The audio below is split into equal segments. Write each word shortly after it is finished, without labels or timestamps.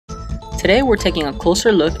Today we're taking a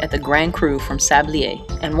closer look at the Grand Cru from Sablier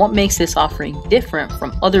and what makes this offering different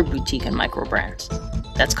from other boutique and micro brands.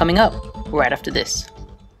 That's coming up right after this.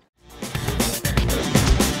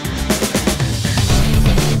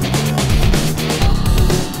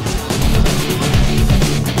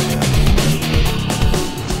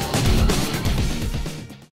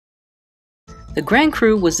 The Grand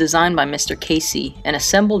Cru was designed by Mr. KC and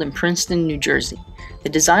assembled in Princeton, New Jersey. The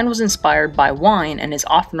design was inspired by wine and is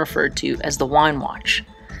often referred to as the wine watch.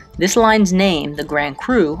 This line's name, the Grand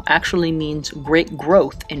Cru, actually means great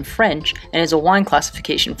growth in French and is a wine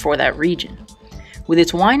classification for that region. With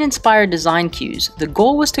its wine-inspired design cues, the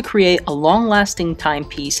goal was to create a long-lasting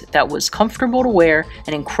timepiece that was comfortable to wear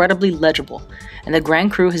and incredibly legible, and the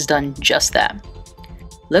Grand Cru has done just that.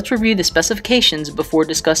 Let's review the specifications before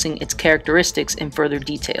discussing its characteristics in further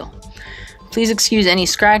detail. Please excuse any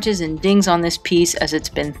scratches and dings on this piece as it's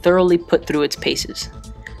been thoroughly put through its paces.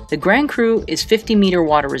 The Grand Cru is 50-meter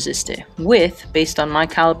water resistant with, based on my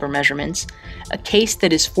caliper measurements, a case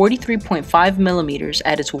that is 43.5 millimeters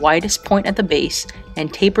at its widest point at the base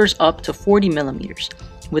and tapers up to 40 millimeters,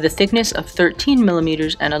 with a thickness of 13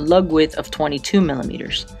 millimeters and a lug width of 22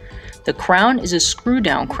 millimeters. The crown is a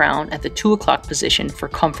screw-down crown at the 2 o'clock position for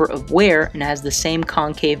comfort of wear and has the same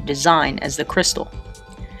concave design as the crystal.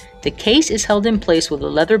 The case is held in place with a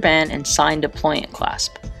leather band and signed deployant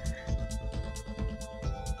clasp.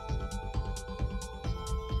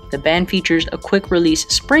 The band features a quick-release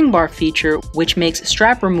spring bar feature which makes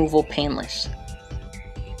strap removal painless.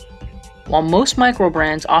 While most micro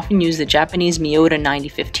brands often use the Japanese Miyota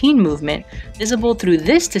 9015 movement, visible through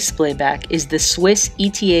this display back is the Swiss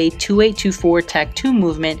ETA 2824 Tac 2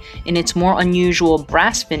 movement in its more unusual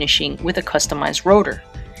brass finishing with a customized rotor.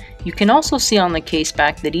 You can also see on the case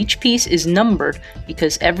back that each piece is numbered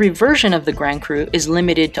because every version of the Grand Cru is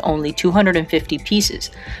limited to only 250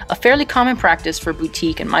 pieces, a fairly common practice for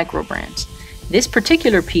boutique and micro brands. This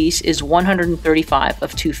particular piece is 135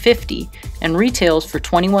 of 250 and retails for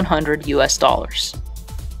 $2,100 US.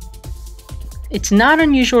 It's not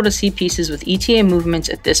unusual to see pieces with ETA movements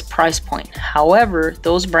at this price point. However,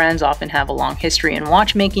 those brands often have a long history in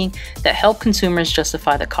watchmaking that help consumers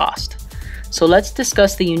justify the cost. So let's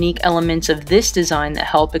discuss the unique elements of this design that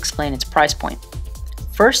help explain its price point.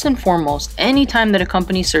 First and foremost, anytime that a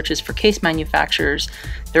company searches for case manufacturers,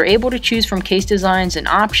 they're able to choose from case designs and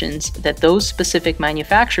options that those specific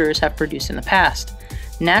manufacturers have produced in the past.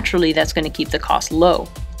 Naturally, that's going to keep the cost low,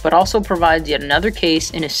 but also provides yet another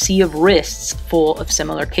case in a sea of wrists full of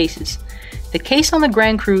similar cases. The case on the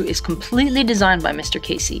Grand Cru is completely designed by Mr.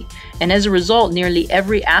 KC, and as a result, nearly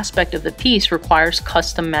every aspect of the piece requires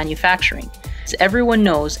custom manufacturing. As everyone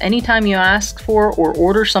knows, anytime you ask for or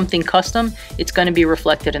order something custom, it's going to be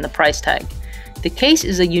reflected in the price tag. The case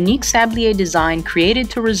is a unique Sablier design created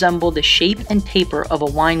to resemble the shape and taper of a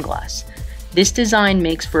wine glass. This design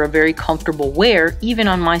makes for a very comfortable wear even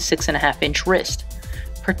on my 6.5-inch wrist.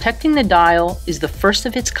 Protecting the dial is the first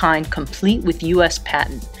of its kind, complete with US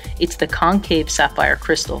patent. It's the concave sapphire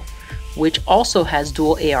crystal, which also has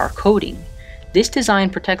dual AR coating. This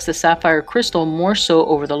design protects the sapphire crystal more so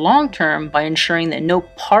over the long term by ensuring that no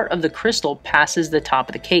part of the crystal passes the top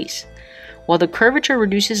of the case, while the curvature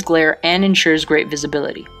reduces glare and ensures great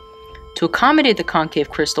visibility. To accommodate the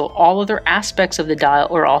concave crystal, all other aspects of the dial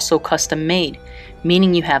are also custom made,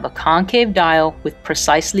 meaning you have a concave dial with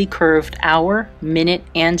precisely curved hour, minute,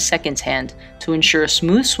 and seconds hand to ensure a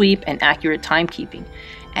smooth sweep and accurate timekeeping,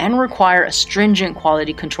 and require a stringent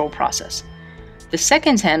quality control process. The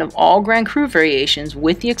seconds hand of all Grand Cru variations,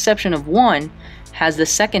 with the exception of one, has the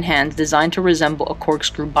second hand designed to resemble a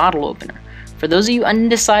corkscrew bottle opener. For those of you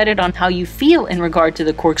undecided on how you feel in regard to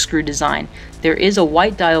the corkscrew design, there is a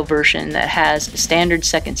white dial version that has standard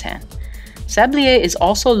seconds hand. Sablier is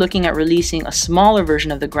also looking at releasing a smaller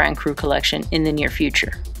version of the Grand Cru collection in the near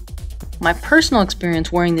future. My personal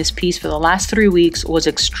experience wearing this piece for the last 3 weeks was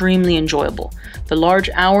extremely enjoyable. The large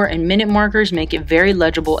hour and minute markers make it very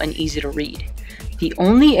legible and easy to read. The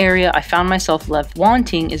only area I found myself left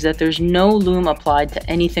wanting is that there's no lume applied to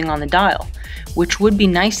anything on the dial, which would be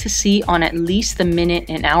nice to see on at least the minute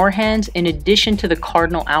and hour hands in addition to the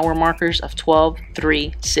cardinal hour markers of 12,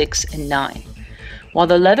 3, 6, and 9. While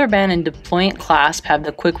the leather band and deployant clasp have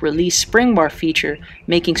the quick release spring bar feature,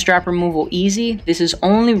 making strap removal easy, this is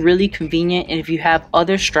only really convenient if you have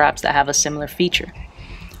other straps that have a similar feature.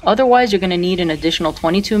 Otherwise, you're going to need an additional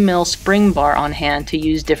 22mm spring bar on hand to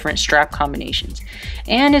use different strap combinations,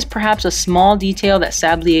 and is perhaps a small detail that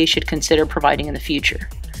Sablier should consider providing in the future.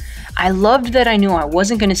 I loved that I knew I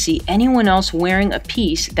wasn't going to see anyone else wearing a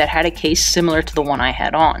piece that had a case similar to the one I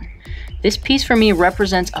had on. This piece for me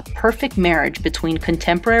represents a perfect marriage between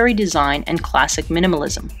contemporary design and classic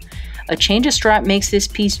minimalism. A change of strap makes this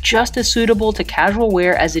piece just as suitable to casual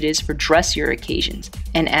wear as it is for dressier occasions.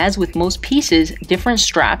 And as with most pieces, different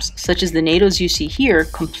straps, such as the NATOs you see here,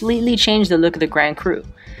 completely change the look of the Grand Cru.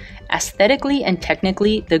 Aesthetically and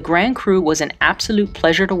technically, the Grand Cru was an absolute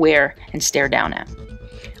pleasure to wear and stare down at.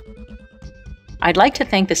 I'd like to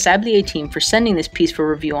thank the Sablier team for sending this piece for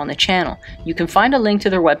review on the channel. You can find a link to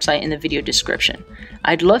their website in the video description.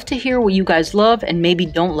 I'd love to hear what you guys love and maybe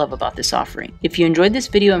don't love about this offering. If you enjoyed this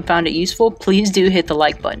video and found it useful, please do hit the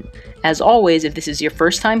like button. As always, if this is your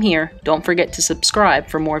first time here, don't forget to subscribe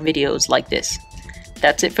for more videos like this.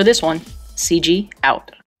 That's it for this one. CG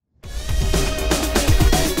out.